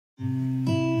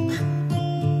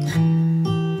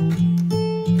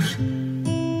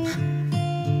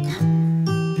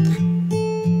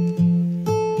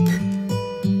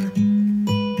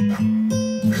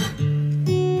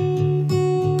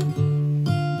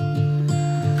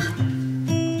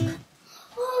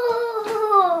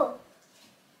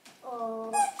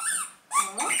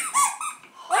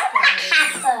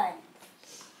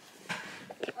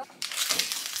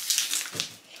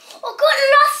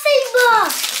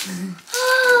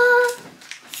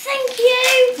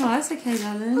that's okay,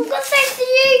 darling. I've got something to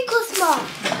you, Cosmo.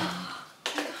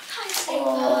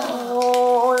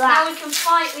 Oh, now we can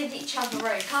fight with each other,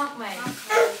 can't we?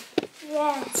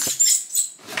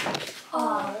 Yes.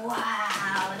 Oh,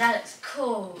 wow, that looks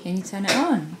cool. Can you turn it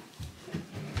on?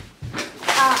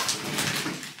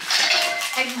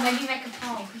 Maybe make a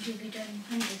poll because you'll be doing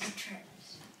hundreds of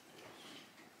trips.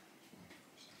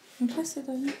 Press it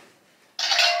on.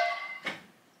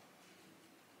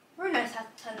 Ru knows how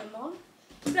to turn them on.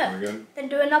 There we Look, go. then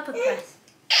do another press.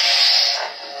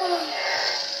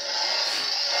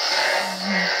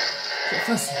 Get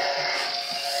fussy.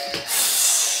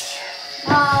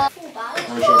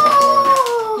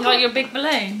 You like your big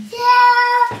balloon?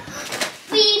 Yeah.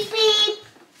 Beep beep.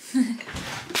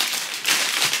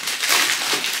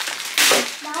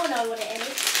 Now I know what it is.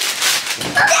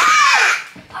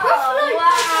 Oh,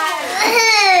 wow.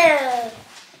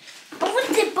 I want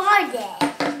to buy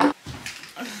it.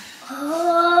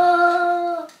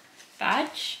 Oh.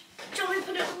 Badge? Do you want me to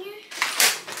put it on you?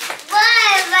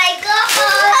 Oh my god!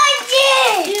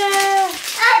 Yeah.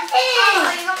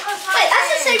 Oh, you got Cosmo. Wait, that's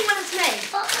the same one as me.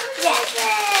 Yeah.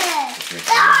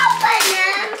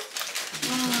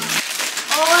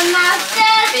 Oh, now this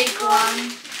Big one.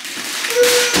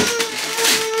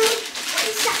 What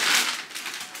is that?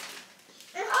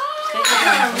 Oh.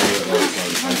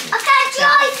 I can't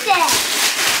choice it.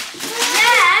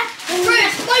 Yeah.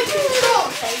 Bruce, my control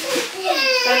thing.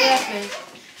 Yeah.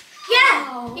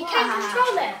 You can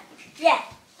control it. Yeah.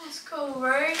 That's cool,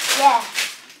 Ru. Yeah.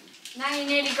 Now you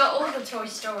nearly got all the Toy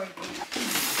Story.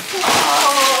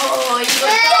 Oh, you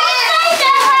got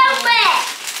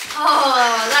Oh,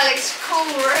 that looks cool,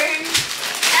 Ru.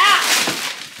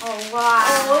 Oh, wow.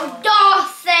 Oh,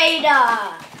 Darth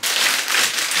Vader.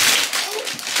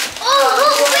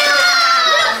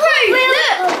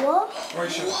 Look,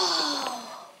 Right, sure.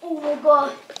 oh my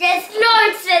god, there's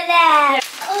loads of them.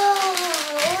 Oh,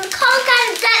 we can't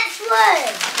get that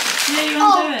one. Yeah, you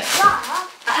want to do it?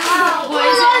 What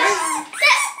is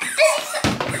it?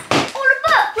 All the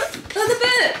books. Oh, the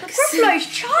books. Buffalo's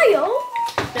Child.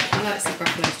 I like the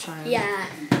Buffalo's Child. Yeah.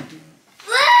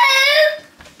 Woo!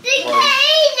 The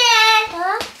cannon.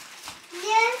 Huh?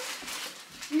 Yeah.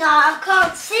 No, I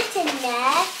can't sit in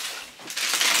there.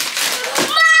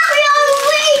 Mario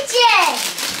Luigi!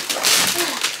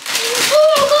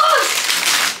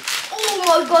 Oh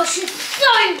my gosh, it's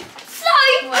so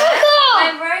cool!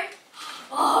 Hey, Ru.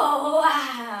 Oh,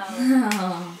 wow.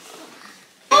 Oh.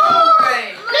 Oh,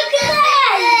 look at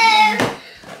that!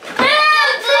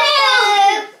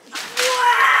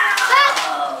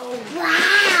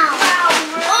 Wow!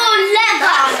 Oh,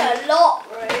 leather! That's a lot,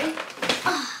 Ru.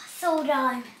 Oh, it's all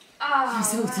done. Oh,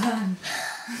 It's all done.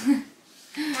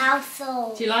 Now it's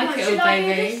all. Do you like it all,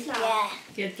 baby? Yeah.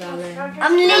 Good, darling.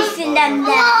 I'm leaving them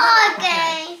there. Oh,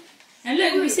 okay. And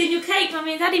look, have you seen your cake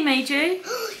Mummy and Daddy made you?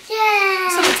 Yeah.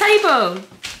 It's on the table.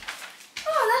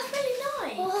 Oh, that's really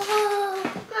nice. Oh,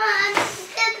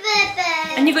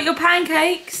 And you've got your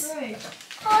pancakes. oh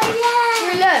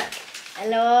yeah. Look.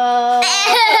 Hello.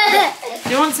 Do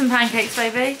you want some pancakes,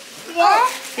 baby? Yeah.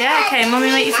 Yeah, okay. Mummy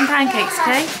make you some pancakes,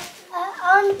 okay?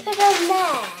 I'll put them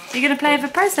there. So you're going to play with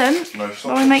a present No, stop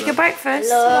while we it, make sir. your breakfast?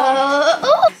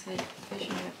 Oh.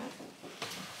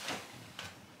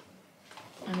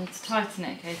 I need to tighten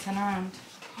it, okay? Turn around.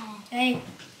 Hey.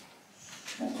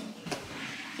 Okay.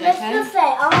 Let's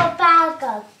I'm a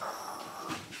bagger.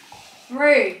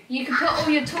 Ru, you can put all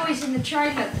your toys in the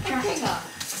trailer, the tractor.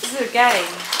 This is a game.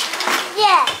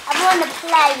 Yeah, I want to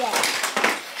play it.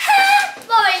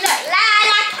 Boy, look,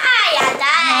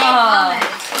 Oh.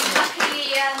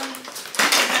 Lucky, Yeah.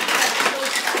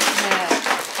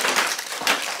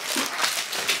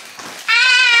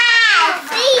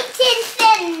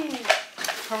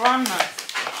 Piranha.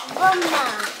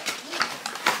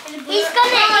 He's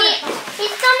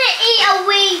gonna eat a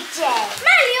Ouija.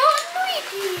 Melly, I want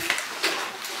Luigi.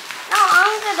 No,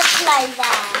 I'm gonna play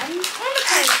them.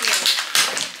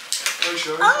 Right,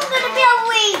 sure. I'm gonna be a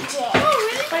Ouija. Oh,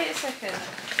 really? Wait a second.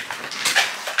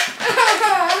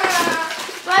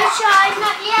 Right, shy,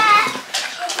 not yet.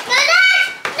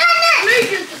 No.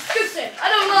 Luigi's disgusting. I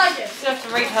don't like it. You have to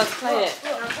read how to play it.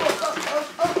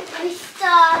 We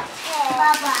started.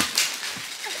 Baba.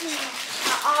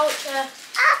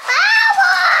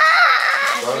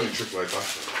 That only AAA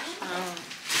battery. Oh.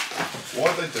 Why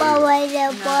they do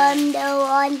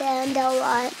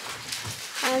one.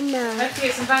 Oh no. Let's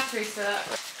get some batteries for that.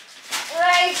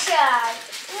 Rachel.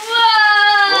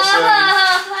 What's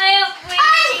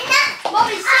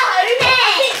Mommy, so I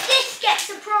think this gets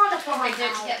a piranha Probably pie do it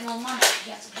to out. get more money to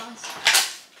get some price.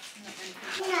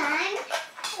 Nine.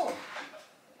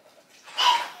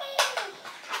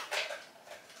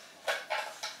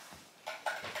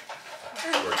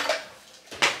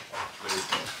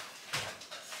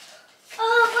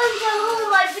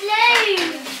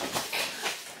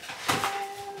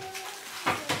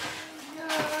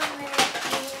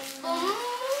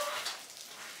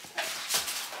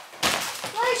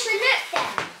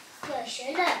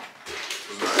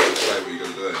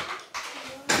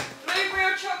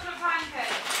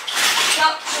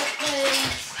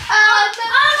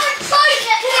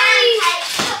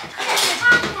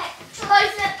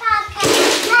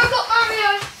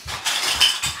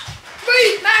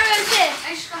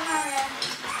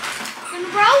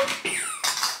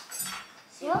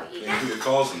 You can put your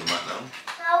cars on the mat now.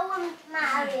 I want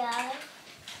Mario.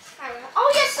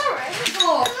 Oh, yeah, sorry.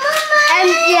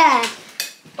 Yeah.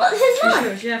 What's his name?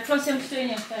 Yours, yeah. Flossie, I'm just doing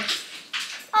it first.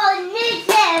 Oh,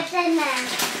 noodles in there.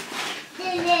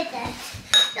 Noodles.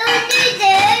 Oh,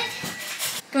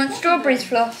 noodles. Do you want strawberries,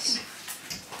 Floss?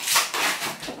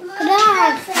 Could I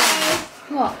have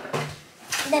some? What?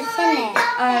 The fillet.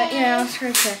 Yeah, I'll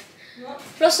scrape it.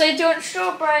 Flossie, do you want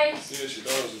strawberries? Yeah, she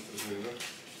does. If there's any left.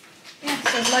 Yes,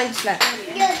 there's loads left.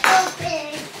 You're so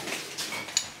big.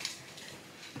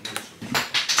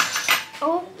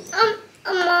 Oh,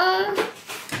 Mom.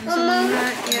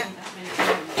 yeah.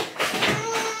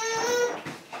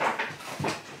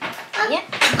 Yeah.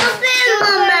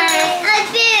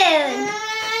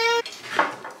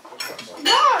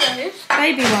 I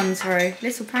Baby ones, Roo.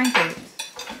 Little pancakes.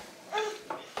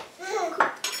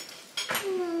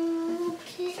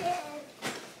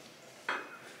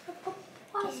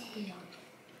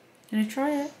 Gonna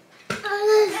try it?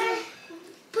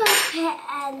 Puppet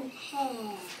and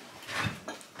hair.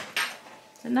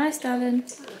 Is it nice, darling?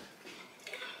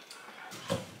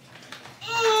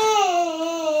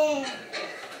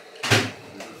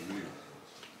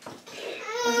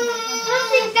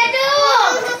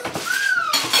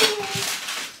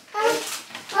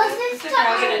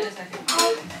 I'll get it in a second.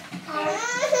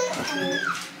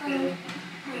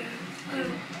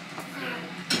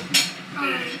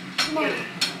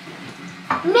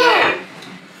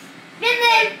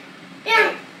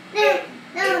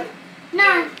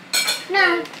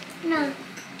 No.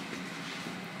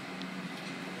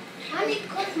 Only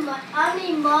because my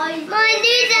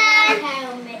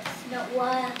helmet's not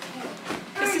working.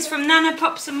 This is from Nana,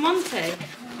 Pops and Monty.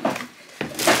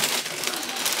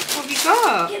 What have you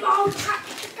got? Give old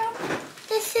tractor go.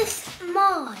 This is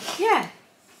mine. Yeah.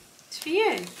 It's for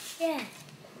you. Yeah.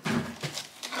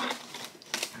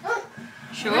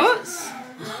 Shorts?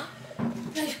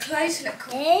 Those clothes look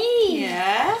cool. Hey.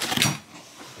 Yeah.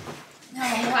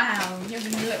 Oh, wow. You're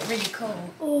going to look really cool.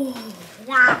 Oh,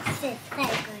 that's it. So good.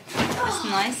 That's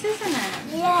nice, isn't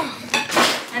it? Yeah.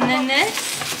 And then this?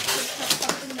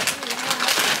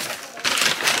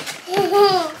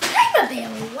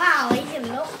 Playmobil. Wow, he's a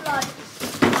lot like.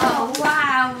 Oh,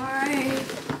 wow, Roo.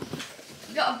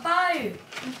 You got a bow.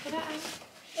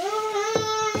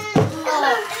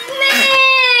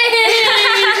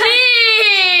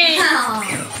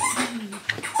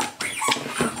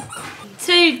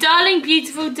 To darling,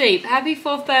 beautiful Dupe, happy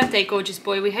 4th birthday, gorgeous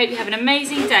boy. We hope you have an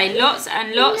amazing day. Lots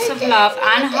and lots of love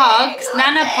and hugs.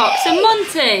 Nana, Pops and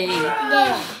Monty.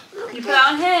 Yeah. Can you put that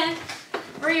on here?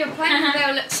 Roo, your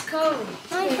Playmobil looks cool.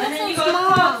 And then you got a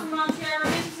card from Auntie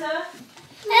Araminta.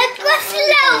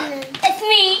 It's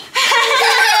me.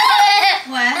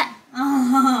 Where? Oh.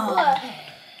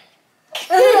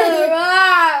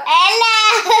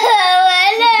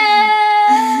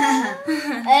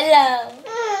 Hello.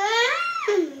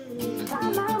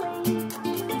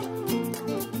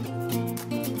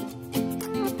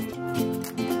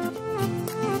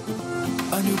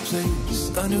 A new place,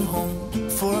 a new home,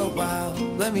 for a while,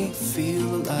 let me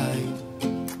feel alive.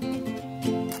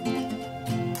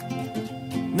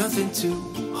 Nothing to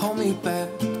hold me back,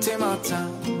 take my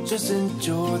time, just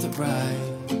enjoy the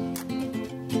ride.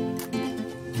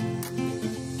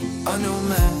 A new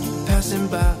man passing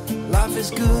by, life is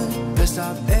good, best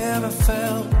I've ever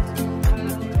felt.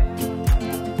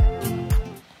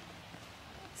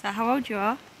 Is that how old you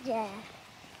are? Yeah.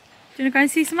 Do you want to go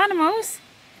and see some animals?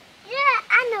 Yeah,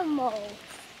 animals.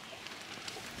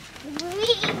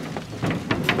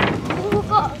 Oh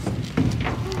gosh.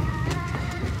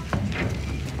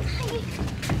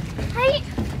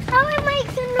 How it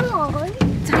makes a noise?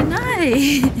 Don't know.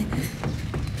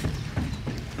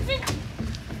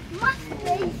 Must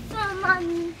be someone.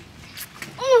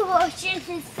 Oh gosh, this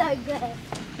is so good.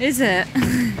 Is it?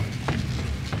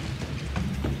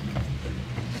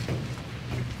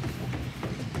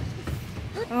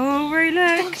 Oh, Roo,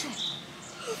 look.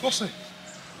 Flossie.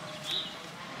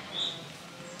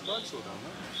 The lights all down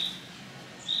there.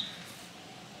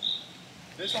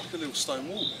 There's like a little stone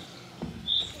wall there.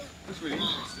 That's really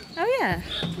interesting. Oh, yeah.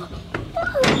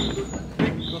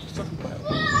 Big, like a sucking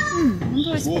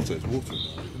whale. It's water, it's water.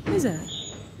 Is it?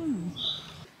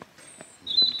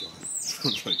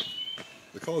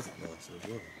 The cars are nice as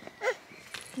well.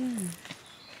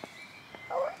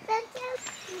 Oh, that's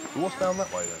What's down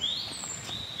that way then?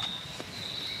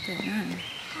 Don't know.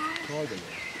 Try them.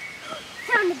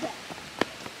 down a bit.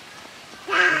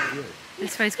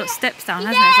 This way's got steps down,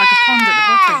 hasn't it? It's like a pond at the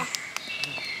bottom.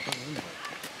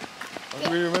 I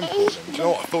don't really remember. Do you know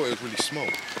what? I thought it was really small.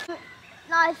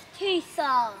 Nice too,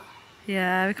 sir.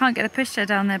 Yeah, we can't get the pushchair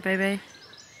down there, baby.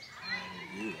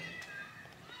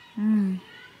 Mm.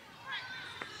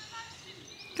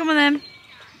 Come on then.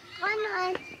 Come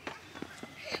on.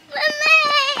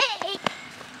 Mummy!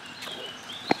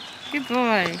 Good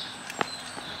boy.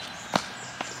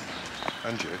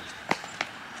 And you.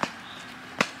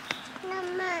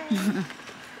 Mummy.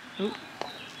 Oh.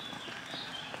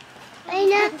 I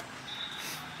know.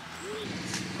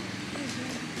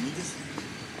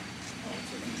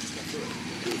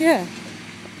 Yeah.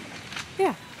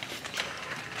 Yeah.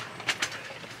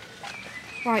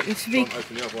 Right, you should be. Can't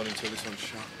open the other one until this one's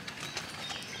shut.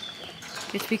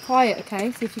 You have to be quiet,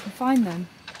 okay? See if you can find them.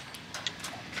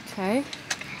 Okay.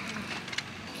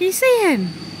 Can you see him?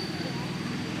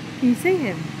 Can you see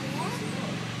him?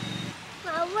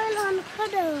 I will want to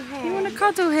cuddle him. You want to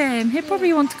cuddle him? He'll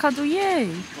probably want to cuddle you.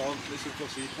 You can't, listen,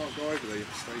 Flossie, you can't go over there, you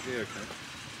have to stay here, okay?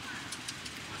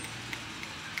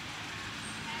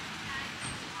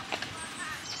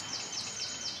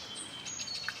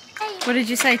 What did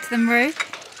you say to them, Rue?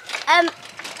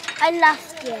 I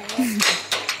lost you.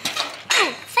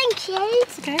 Oh, thank you.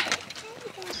 It's okay.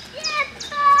 Yeah, but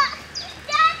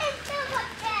Dad is still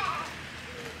up there.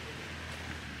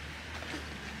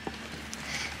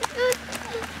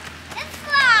 It's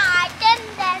like dun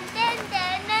dun dun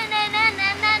dun na na na na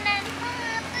na na.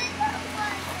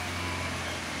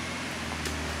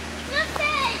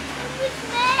 Nothing. With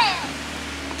me.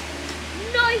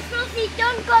 No, Flossie,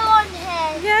 don't go on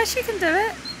here. Yeah, she can do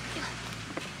it.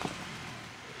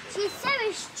 She's so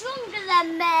much stronger than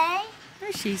me. No,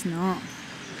 she's not.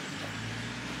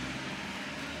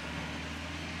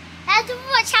 Let's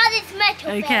watch how this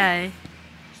metal Okay.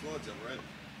 Slides on red.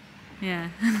 Yeah.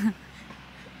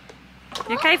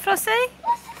 You okay, Flossie?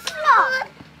 What's the slot?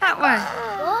 That way.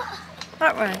 What?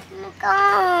 That way. Oh my Go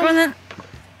god. on then.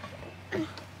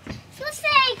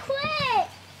 Flossie, quick!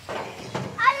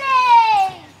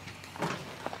 Ali!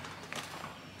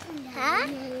 Huh?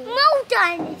 More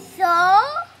dinosaur.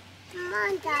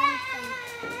 More dinosaur.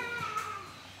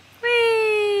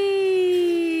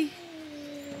 Whee!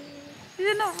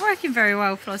 They're not working very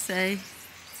well, Flossie.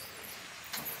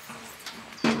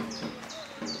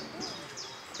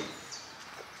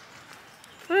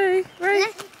 Whee! Whee!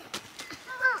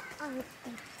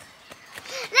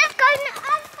 Let's go in the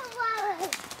other one.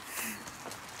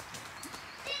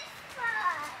 This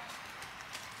one.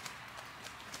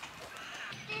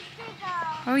 This digger.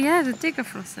 Oh yeah, the digger,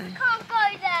 Flossie. Can't go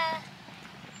there.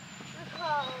 We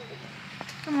can't.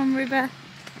 Come on, Ruba.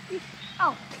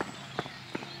 Oh.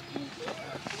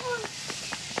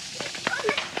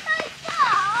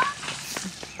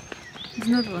 There's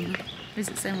another one there. Is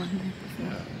it the same one?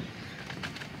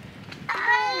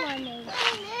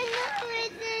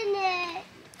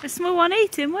 The small one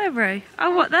eating, where, bro?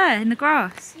 Oh, what, there? In the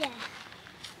grass? Yeah.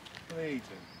 What are you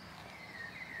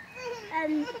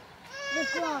eating? The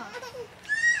grass.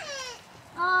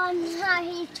 Oh no,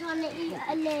 he's trying to eat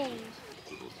a leaf.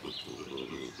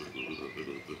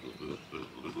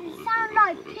 You sound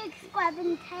like pigs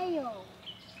grabbing tail.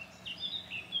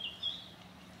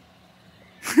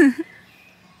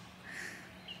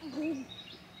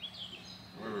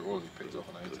 Wherever it was, he picked off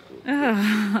and ate it.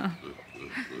 Oh.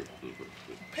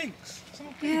 Pigs? It's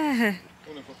not pigs. Yeah.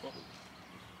 Go on then,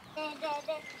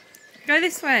 Flossie. Go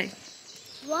this way.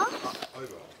 What? Over. Do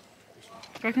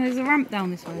you reckon there's a ramp down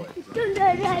this way? We're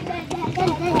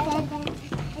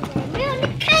on the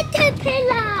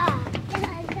caterpillar.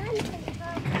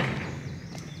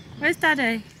 Where's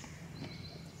Daddy?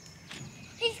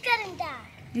 He's getting down.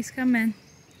 He's coming.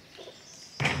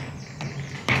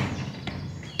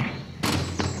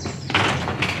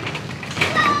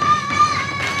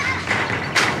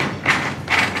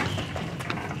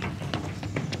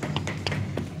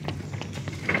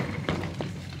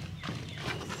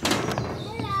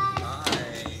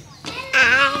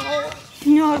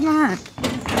 No, it's not.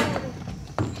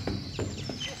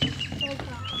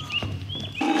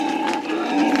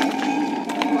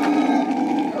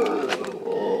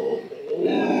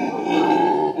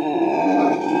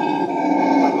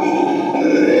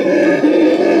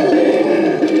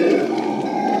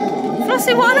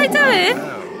 Flossie, what are they doing?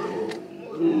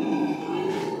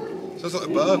 Sounds like a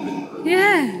burping.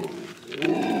 Yeah.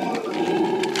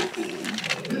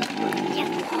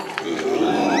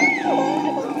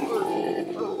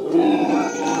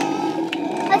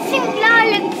 I think Lara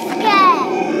looks scared.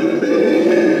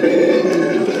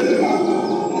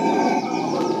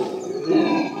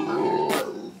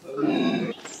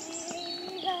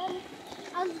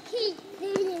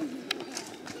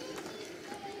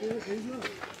 He's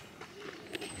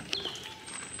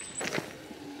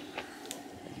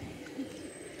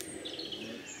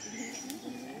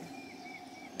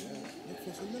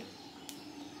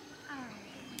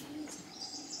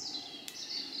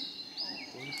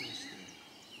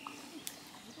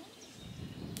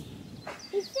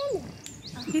swimming.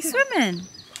 He's swimming.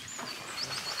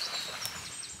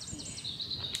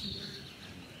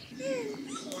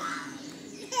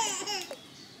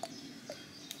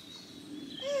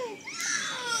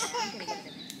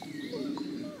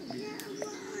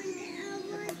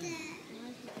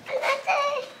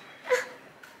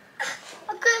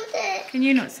 Can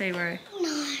you not see, Ro?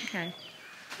 No. Okay.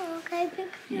 Okay, big.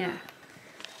 Yeah.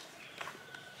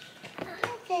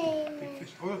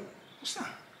 Fish. Oh, what's that?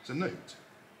 It's a newt.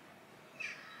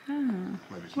 Oh.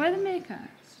 Maybe it's Where are the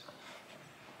meerkats?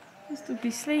 Must still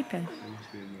be sleeping. It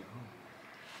must be in there.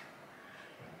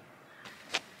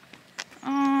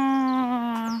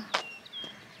 Oh.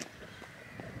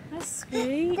 That's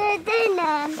sweet. The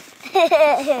denim.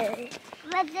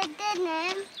 But the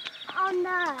denim. Oh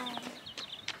no.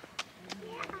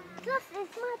 Plus,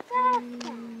 it's my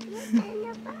birthday. It's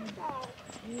your birthday.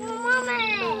 No,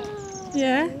 Mommy.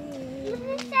 Yeah? You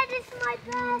just said it's my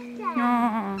birthday.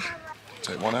 Oh.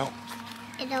 Take one out.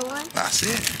 You don't want? That's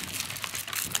it.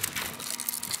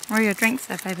 Where are your drinks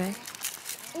there, baby?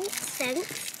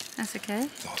 Thanks. That's okay.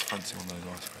 Oh, I fancy one of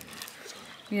those ice cream.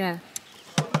 Yeah.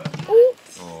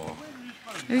 Oops. Oh.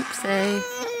 Oopsie.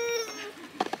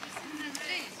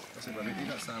 That's it, buddy. Eat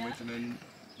that sandwich and then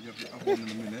you have the other one in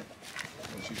a minute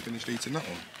once you've finished eating that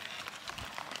one.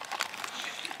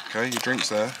 Okay, your drink's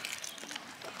there.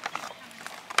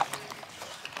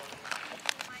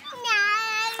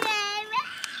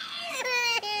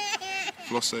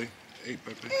 Flossie, eat,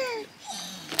 baby.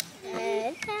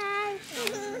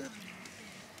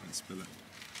 Don't spill it.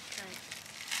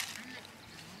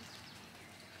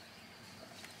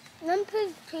 One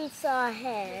piece our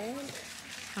hair.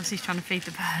 Flossie's trying to feed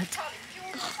the bird.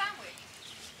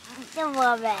 Don't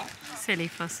worry. Silly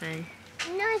Flossie.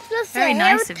 No, it's not Very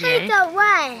nice He'll of take you. it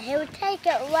away. He'll take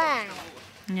it away.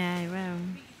 Yeah, he will.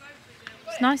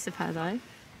 It's nice of her though.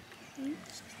 No,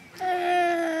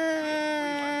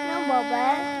 Bobby.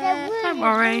 They're really Don't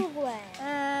worry. hungry.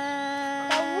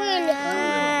 They're really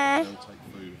hungry. Don't take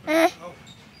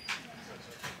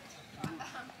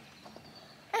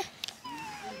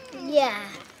food. Yeah.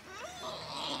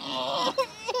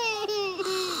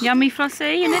 Yummy,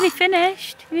 Flossie. You're nearly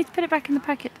finished. You need to put it back in the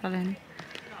packet, darling.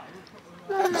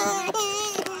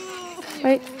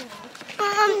 Wait.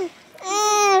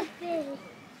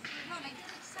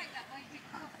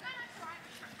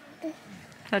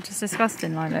 That's just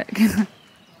disgusting, Lilac.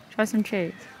 Try some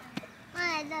cheese.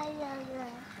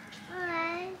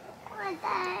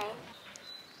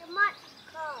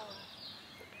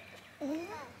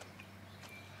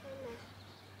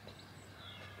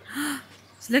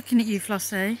 It's looking at you,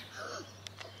 Flossie.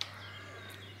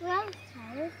 Hello.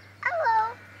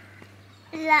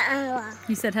 Is that hello?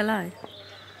 You said hello.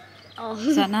 Oh.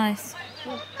 Is that nice?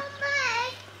 Mommy,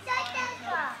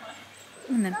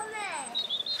 Come on then.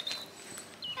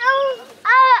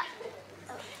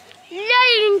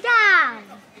 laying down.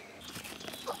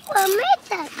 Well, make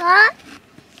that God.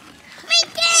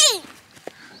 Mickey!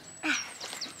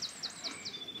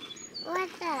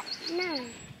 What's that? No.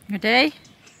 Ready?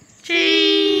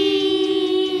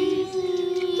 Cheese!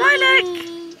 Lilac!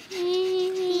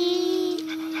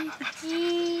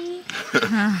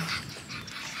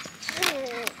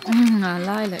 Oh,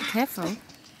 Lilac, careful.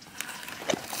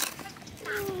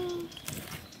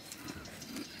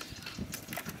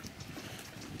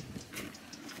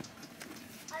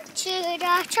 Should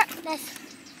I check this?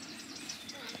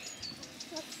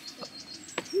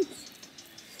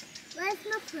 Where's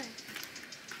my friend?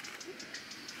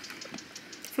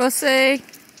 Flossie.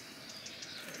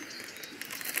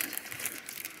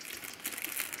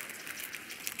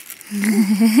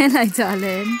 Hello,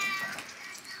 darling.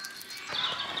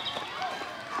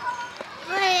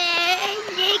 Where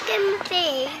you can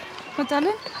see. What,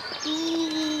 darling?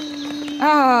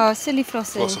 Oh, silly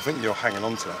Flossie. Floss, I think you're hanging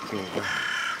on to that.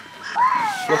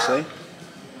 Flossie?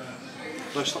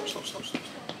 No, stop.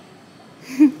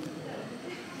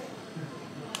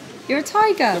 You're a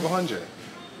tiger. Go behind you.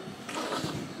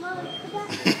 Mom, can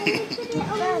you put it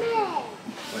on me?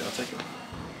 Wait, I'll take it.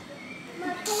 Mom,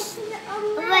 can you put it on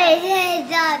me? Wait, there's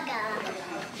Dada.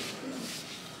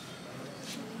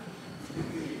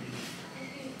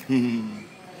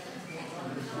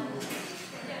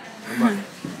 Come back.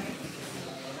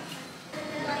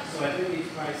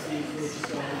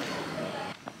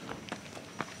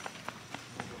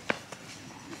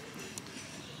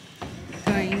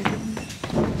 Going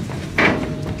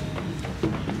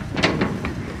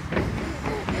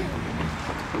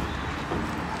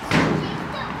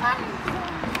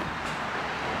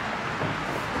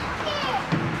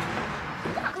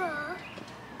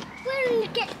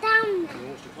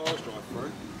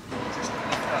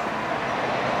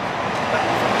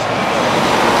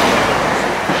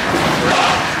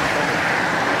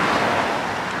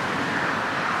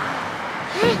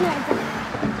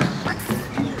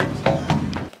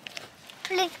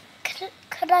Please,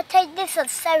 could I take this?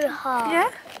 It's so hard.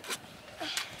 Yeah?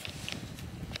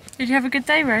 Did you have a good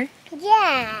day, Ro?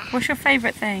 Yeah. What's your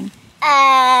favourite thing?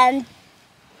 I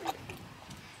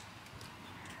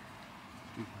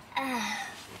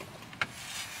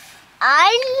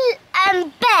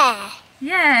am bear.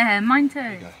 Yeah, mine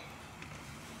too.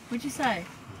 What'd you say?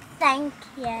 Thank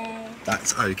you.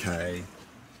 That's okay.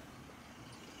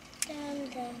 Dun,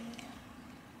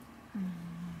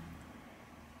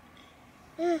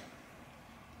 dun,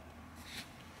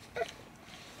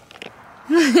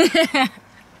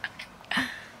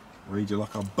 Read you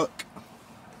like a book.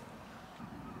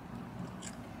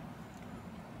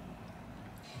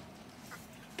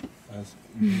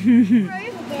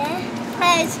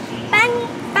 There's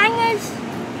bangers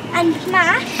and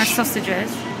mash. Our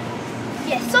sausages.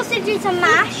 Yes, sausages and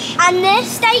mash. And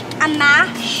this steak and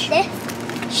mash. This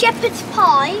shepherd's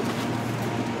pie.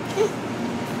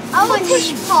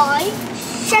 Cottage pie.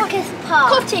 Shepherd's pie.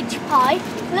 Cottage pie.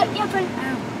 Look, you haven't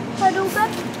heard all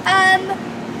that.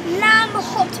 Lamb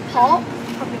hot pot.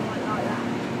 Probably won't like that.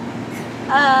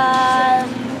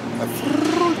 A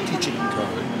fruity chicken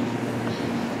curry.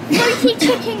 Fruity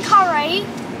chicken curry.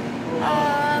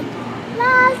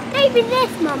 Maybe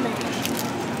this, Mummy.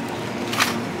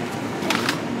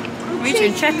 We're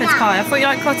eating shepherd's pie. I thought you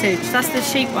liked cottage. That's the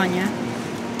sheep one, yeah?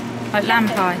 Like lamb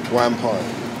pie. Lamb pie.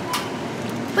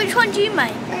 Which one do you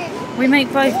make? We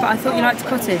make both, but I thought you liked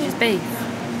cottage. It's beef.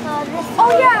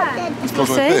 Oh yeah. It's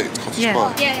cottage See? pie. It's cottage Yeah.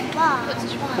 pie. Yeah.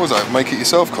 What was that? Make it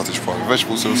yourself cottage pie.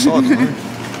 Vegetables to the side, isn't it?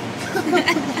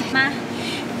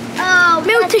 Oh,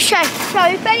 meal to chef. So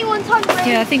if anyone's hungry.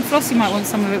 Yeah, I think Flossie might want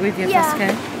some of it with you, if that's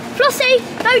okay. Flossie,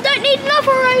 no, don't need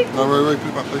another row. No, Ray, put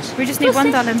it back, please. We just need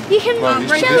one, darling. You can No, you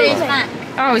should share do it. that.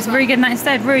 Oh, is Rue getting that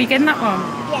instead? Rue, you getting that one?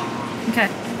 Yeah. Okay.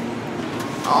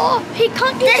 Oh, he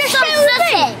can't do the share with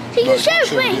me. He No, can share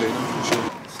sure, with me. yeah, sure.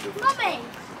 Mummy,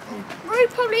 Rue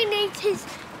probably needs his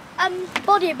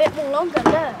body a bit more longer.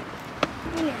 Look.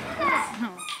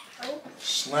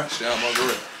 Snatched it out my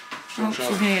grip. Oh, she's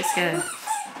going to get scared.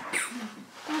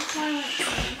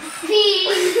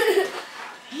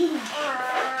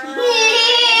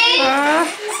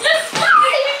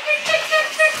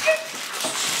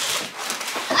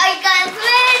 I got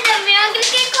random. I'm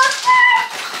gonna get caught.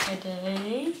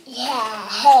 Ready? Yeah.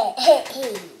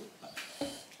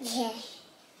 Yeah.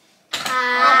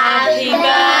 Happy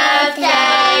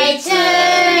birthday to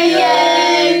you.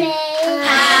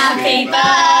 Happy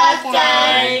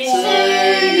birthday to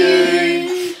you.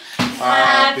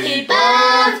 Happy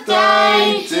birthday,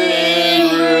 dear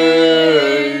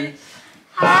Rue.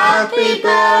 Happy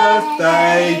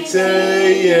birthday to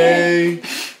you.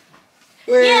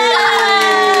 Yay!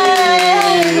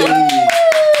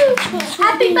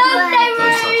 Happy birthday,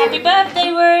 Rue. Happy birthday,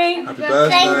 Rue. Happy birthday.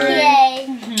 Thank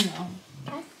you.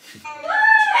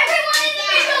 Everyone in the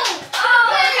middle. Oh,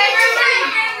 okay,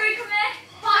 Rue, come here.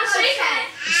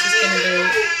 This is going to be...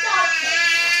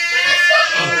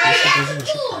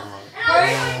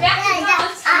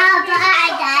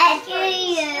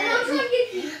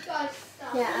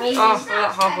 Oh, for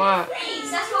that hard work.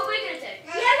 That's what we're going to do.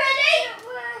 Yeah, ready?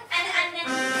 And then...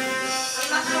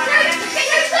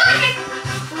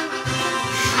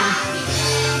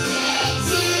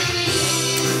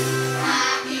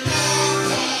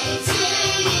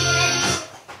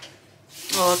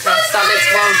 Oh, okay, that looks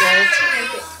well good.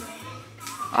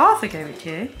 Arthur gave it to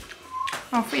you?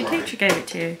 Oh, I thought your teacher gave it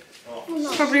to you.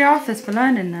 It's probably Arthur's for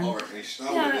learning then. No,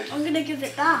 I'm going to give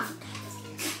it back.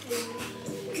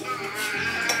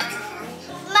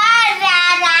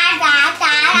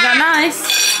 Is that nice?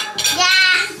 Yeah.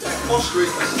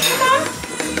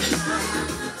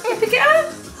 Yeah, pick it up.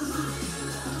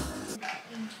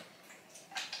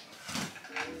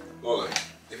 Lolly,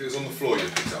 if it was on the floor,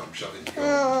 you'd pick it up and shove it.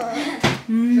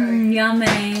 Mmm,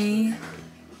 yummy.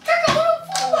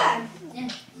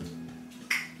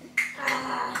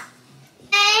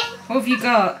 What have you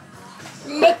got?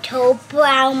 Little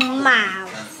brown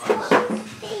mouse.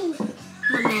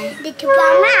 Little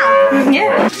brown mouse.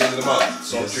 Yeah. At the end of the month,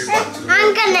 so I'm due back to the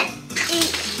I'm gonna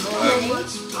eat.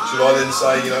 should I then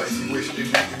say, you know, if you wish, if you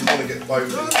want to get both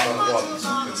of them done at once,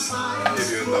 I can give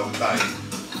you another day?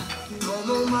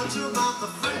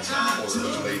 Or should I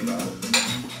leave that?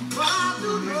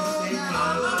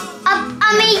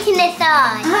 I'm eating this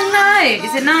side. Oh no,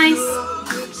 is it nice?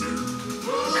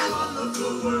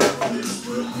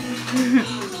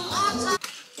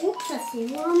 Oops, I see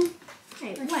one.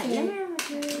 Wait, let me have a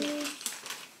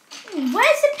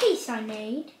Where's the piece I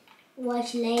need?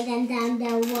 Watch lay them down the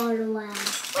water well.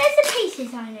 Where's the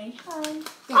pieces I need?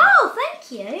 Oh,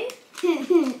 thank you.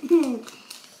 You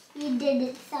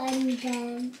didn't sign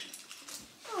them.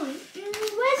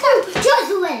 Where's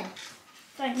Jocelyn?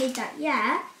 Don't need that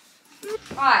yet.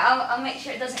 Right, I'll make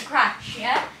sure it doesn't crash,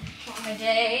 yeah? What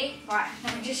ready? Right,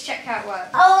 let me just check how it works.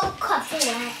 Oh, coffee.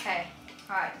 Okay,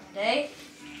 right, ready?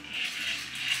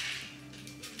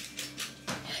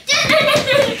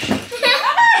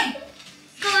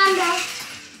 Go on then.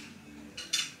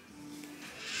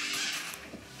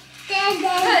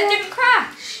 Look, it didn't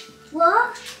crash.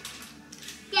 What?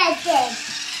 Yeah, it did.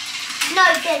 No,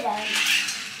 it didn't.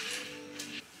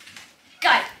 Go.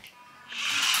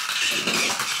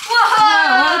 Whoa!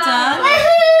 Oh, well done.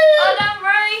 Well done,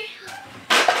 Ray.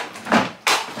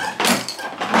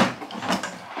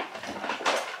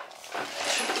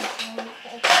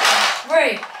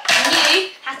 Ray, you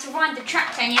have to ride the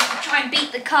tractor and you have to try and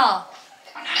beat the car.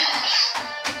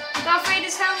 Darth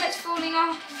Vader's helmet's falling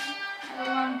off.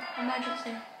 Everyone,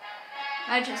 emergency.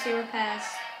 Emergency repairs.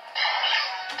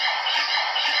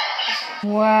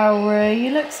 Wow, Roo,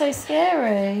 you look so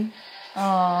scary.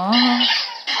 Aww.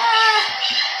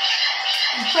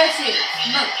 Impressive.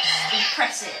 Most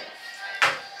impressive.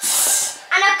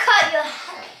 And I cut your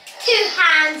 2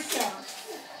 hands off.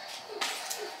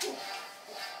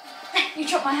 You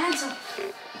chopped my hands off.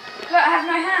 Look, I have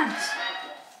no hands.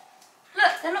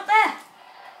 Look, they're not there.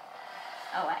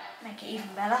 Oh wait, make it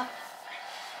even better.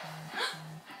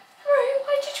 Roo,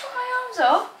 why did you chop my arms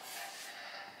off?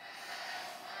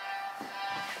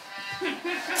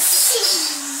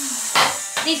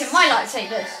 These are my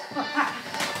lightsabers.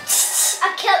 I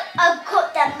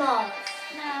cut them off.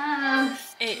 No.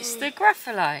 It's the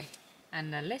Gruffalo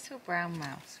and the little brown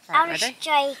mouse. Right, I'm ready?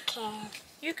 striking.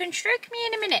 You can stroke me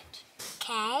in a minute.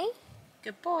 Okay.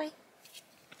 Good boy.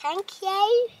 Thank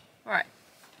you. Right.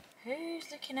 Who's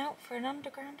looking out for an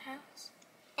underground house?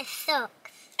 It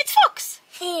sucks. It's Fox.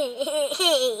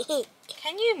 Yeah.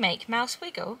 Can you make Mouse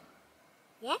wiggle?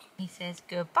 He says,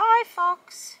 goodbye,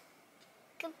 Fox.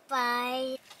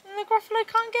 Goodbye. And the Gruffalo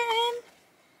can't get him.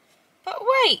 But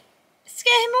wait,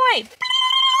 scare him away.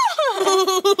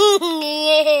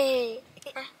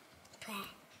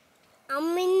 I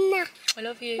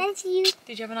love you. Love you.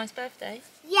 Did you have a nice birthday?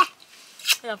 Yeah.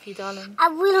 I love you, darling. I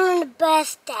will on a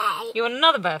birthday. You want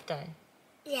another birthday?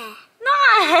 Yeah.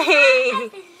 Nice!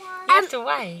 You have to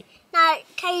wait. No,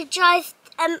 can you just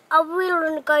I will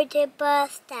want to go to a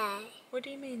birthday. What do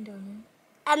you mean, darling?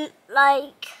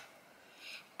 Like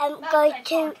go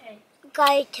to it.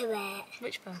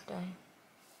 Which birthday?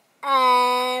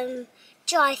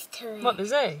 Drive to it. What, the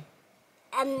zoo?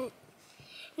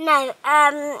 No,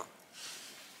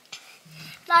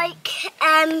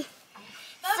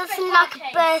 something like a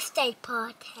birthday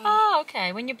party. Oh,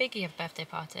 okay. When you're big, you have a birthday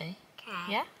party. Okay.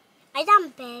 Yeah? I am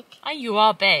big. Oh, you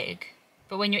are big.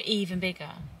 But when you're even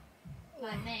bigger.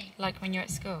 Like me. Like when you're at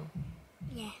school.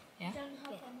 Yeah. Yeah?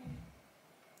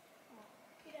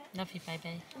 Love you,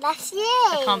 baby. That's you.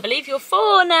 I can't believe you're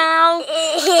 4 now.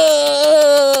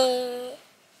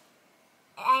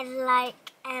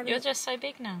 And You're just so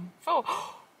big now. 4.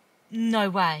 No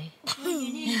way.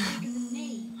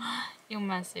 You're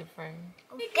massive, bro.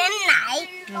 good night.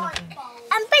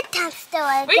 And bedtime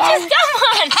story. We just done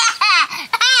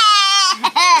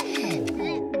one.